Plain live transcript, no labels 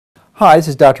Hi, this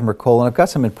is Dr. Mercola, and I've got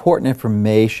some important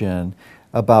information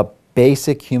about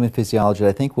basic human physiology that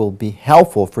I think will be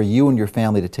helpful for you and your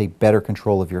family to take better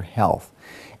control of your health.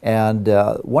 And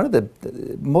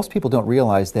most people don't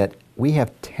realize that we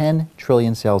have 10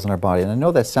 trillion cells in our body. And I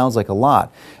know that sounds like a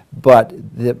lot, but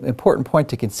the important point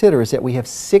to consider is that we have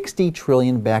 60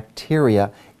 trillion bacteria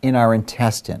in our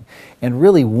intestine. And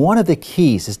really one of the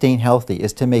keys to staying healthy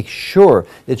is to make sure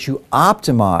that you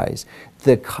optimize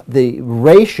the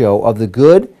ratio of the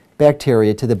good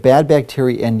bacteria to the bad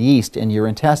bacteria and yeast in your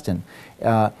intestine.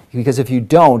 Because if you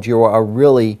don't, you are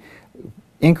really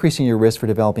increasing your risk for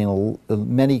developing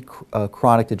many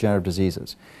chronic degenerative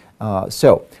diseases.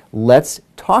 So let's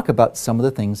talk about some of the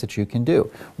things that you can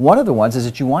do. One of the ones is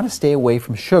that you want to stay away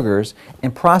from sugars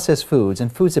and processed foods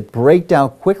and foods that break down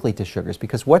quickly to sugars,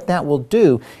 because what that will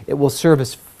do, it will serve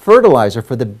as fertilizer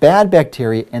for the bad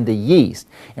bacteria and the yeast.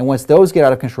 And once those get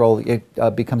out of control,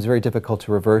 it becomes very difficult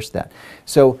to reverse that.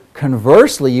 So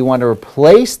conversely, you want to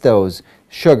replace those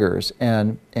sugars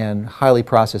and highly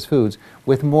processed foods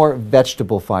with more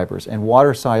vegetable fibers and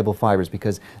water-soluble fibers,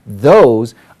 because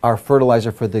those are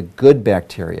fertilizer for the good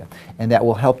bacteria, and that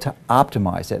will help to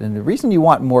optimize it. And the reason you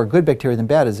want more good bacteria than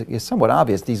bad is somewhat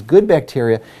obvious. These good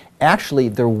bacteria, actually,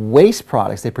 they're waste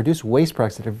products. They produce waste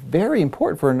products that are very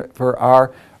important for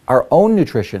our own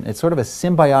nutrition. It's sort of a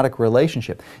symbiotic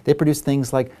relationship. They produce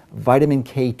things like vitamin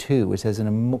K2, which has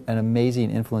an amazing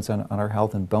influence on our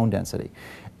health and bone density,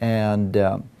 and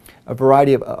a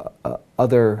variety of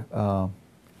other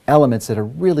elements that are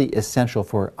really essential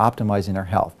for optimizing our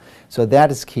health. So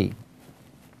that is key.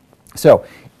 So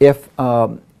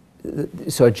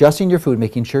so adjusting your food,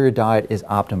 making sure your diet is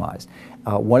optimized.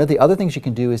 One of the other things you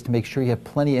can do is to make sure you have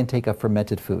plenty intake of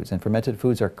fermented foods, and fermented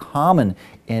foods are common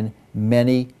in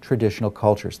many traditional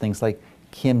cultures, things like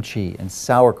kimchi and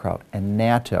sauerkraut and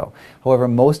natto. However,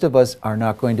 most of us are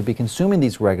not going to be consuming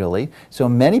these regularly, so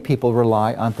many people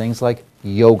rely on things like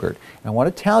yogurt. And I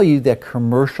want to tell you that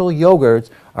commercial yogurts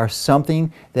are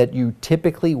something that you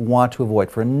typically want to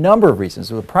avoid for a number of reasons.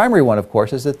 So the primary one, of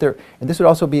course, is that and this would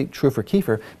also be true for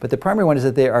kefir, but the primary one is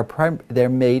that they're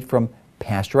made from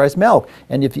pasteurized milk.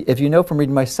 And if you know from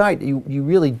reading my site, you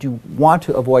really do want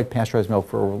to avoid pasteurized milk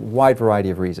for a wide variety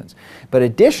of reasons. But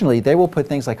additionally, they will put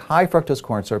things like high fructose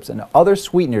corn syrups and other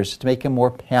sweeteners to make them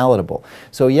more palatable.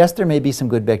 So yes, there may be some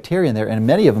good bacteria in there, and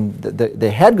many of them,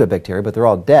 they had good bacteria, but they're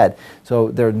all dead. So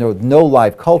there are no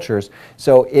live cultures.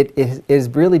 So it is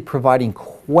really providing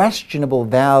questionable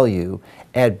value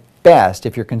at best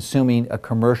if you're consuming a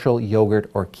commercial yogurt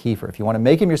or kefir. If you want to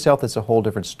make them yourself, that's a whole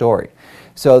different story.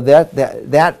 So that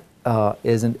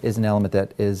is an element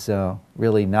that is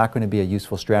really not going to be a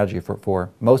useful strategy for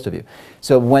most of you.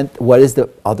 So what is the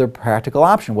other practical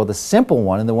option? Well, the simple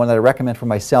one, and the one that I recommend for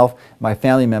myself, my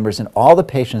family members, and all the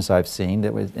patients I've seen,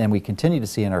 and we continue to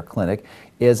see in our clinic,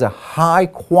 is a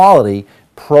high-quality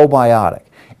probiotic.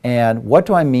 And what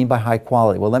do I mean by high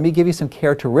quality? Well, let me give you some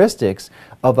characteristics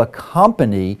of a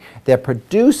company that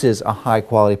produces a high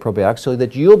quality probiotic so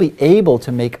that you'll be able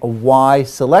to make a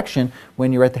wise selection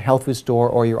when you're at the health food store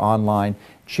or you're online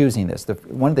choosing this.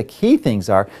 One of the key things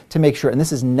are to make sure, and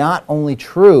this is not only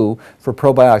true for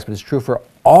probiotics, but it's true for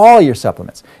all your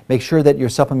supplements. Make sure that your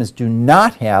supplements do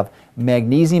not have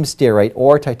magnesium stearate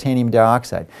or titanium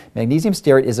dioxide. Magnesium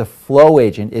stearate is a flow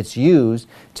agent. It's used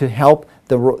to help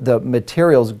the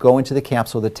materials go into the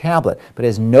capsule of the tablet, but it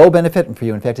has no benefit for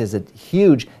you. In fact, it has a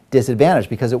huge disadvantage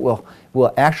because it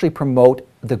will actually promote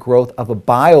the growth of a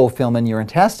biofilm in your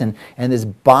intestine, and this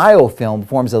biofilm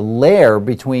forms a layer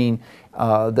between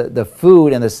the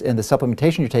food and the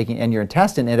supplementation you're taking and your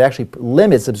intestine, and it actually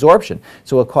limits absorption.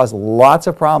 So it will cause lots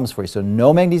of problems for you. So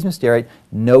no magnesium stearate,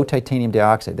 no titanium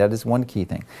dioxide. That is one key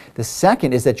thing. The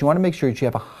second is that you want to make sure that you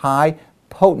have a high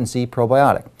potency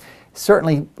probiotic.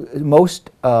 Certainly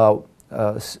most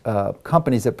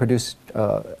companies that produce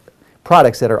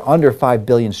products that are under 5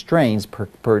 billion strains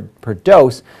per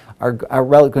dose are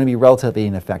going to be relatively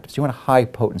ineffective. So you want a high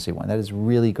potency one. That is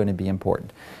really going to be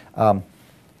important.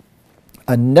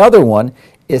 Another one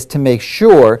is to make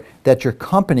sure that your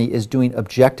company is doing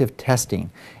objective testing,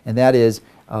 and that is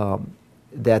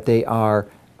that they are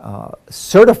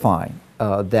certifying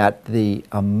that the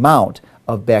amount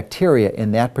of bacteria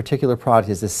in that particular product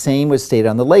is the same as stated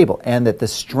on the label, and that the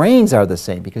strains are the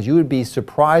same, because you would be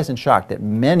surprised and shocked that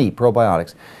many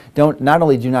probiotics not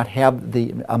only do not have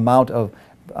the amount of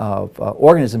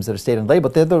organisms that are stated on the label,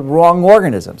 but they're the wrong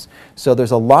organisms. So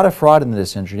there's a lot of fraud in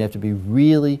this industry. You have to be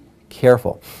really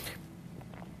careful.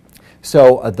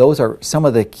 So those are some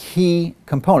of the key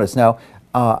components. Now,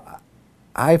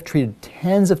 I've treated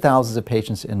tens of thousands of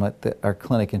patients in our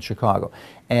clinic in Chicago,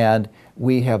 and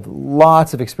we have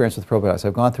lots of experience with probiotics.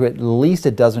 I've gone through at least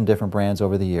a dozen different brands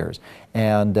over the years.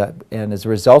 And as a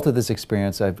result of this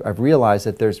experience, I've realized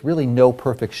that there's really no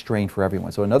perfect strain for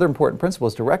everyone. So another important principle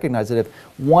is to recognize that if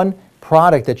one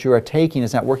product that you are taking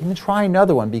is not working, then try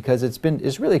another one, because it's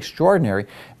really extraordinary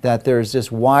that there's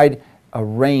this wide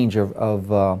range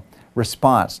of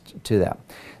response to that.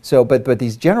 So, but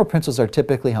these general principles are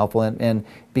typically helpful, and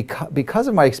because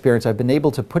of my experience, I've been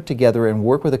able to put together and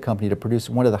work with a company to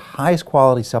produce one of the highest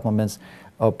quality supplements,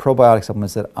 probiotic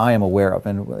supplements that I am aware of.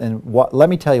 And let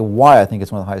me tell you why I think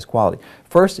it's one of the highest quality.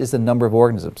 First is the number of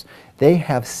organisms. They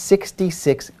have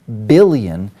 66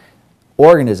 billion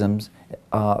organisms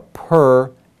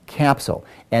per capsule.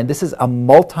 And this is a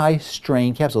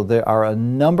multi-strain capsule. There are a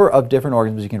number of different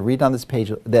organisms you can read on this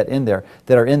page that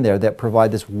are in there that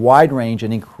provide this wide range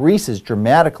and increases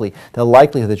dramatically the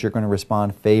likelihood that you're going to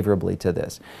respond favorably to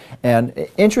this. And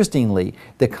interestingly,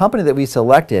 the company that we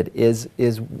selected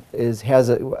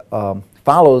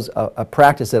follows a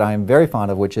practice that I am very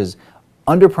fond of, which is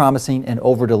under-promising and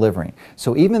over-delivering.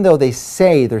 So even though they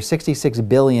say there's 66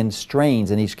 billion strains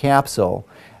in each capsule,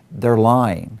 they're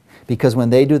lying. Because when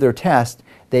they do their test,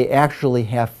 they actually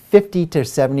have 50 to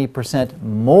 70%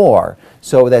 more.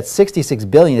 So that 66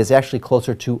 billion is actually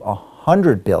closer to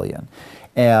 100 billion.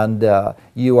 And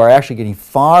you are actually getting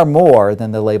far more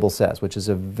than the label says, which is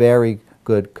a very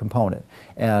good component.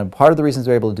 And part of the reasons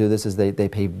they're able to do this is they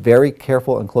pay very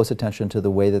careful and close attention to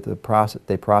the way that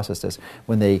they process this.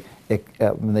 When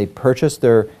they purchase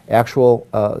their actual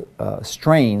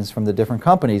strains from the different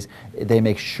companies, they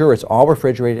make sure it's all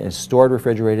refrigerated and stored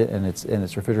refrigerated, and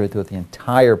it's refrigerated throughout the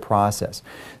entire process.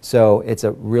 So it's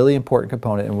a really important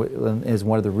component, and is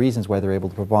one of the reasons why they're able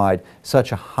to provide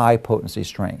such a high potency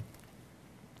strain.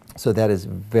 So that is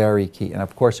very key. And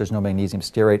of course, there's no magnesium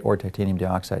stearate or titanium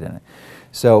dioxide in it.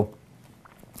 So,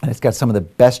 and it's got some of the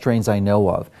best strains I know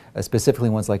of, specifically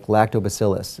ones like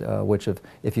lactobacillus, which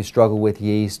if you struggle with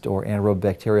yeast or anaerobic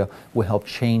bacteria, will help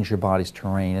change your body's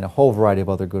terrain, and a whole variety of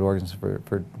other good organisms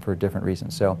for different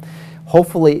reasons. So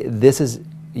hopefully this is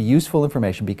useful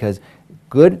information, because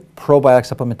good probiotic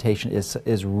supplementation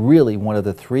is really one of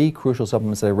the 3 crucial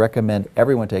supplements that I recommend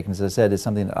everyone take. And as I said, it's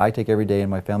something that I take every day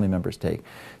and my family members take.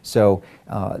 So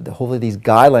hopefully these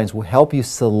guidelines will help you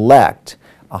select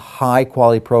a high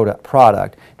quality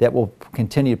product that will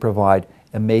continue to provide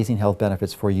amazing health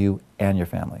benefits for you and your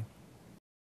family.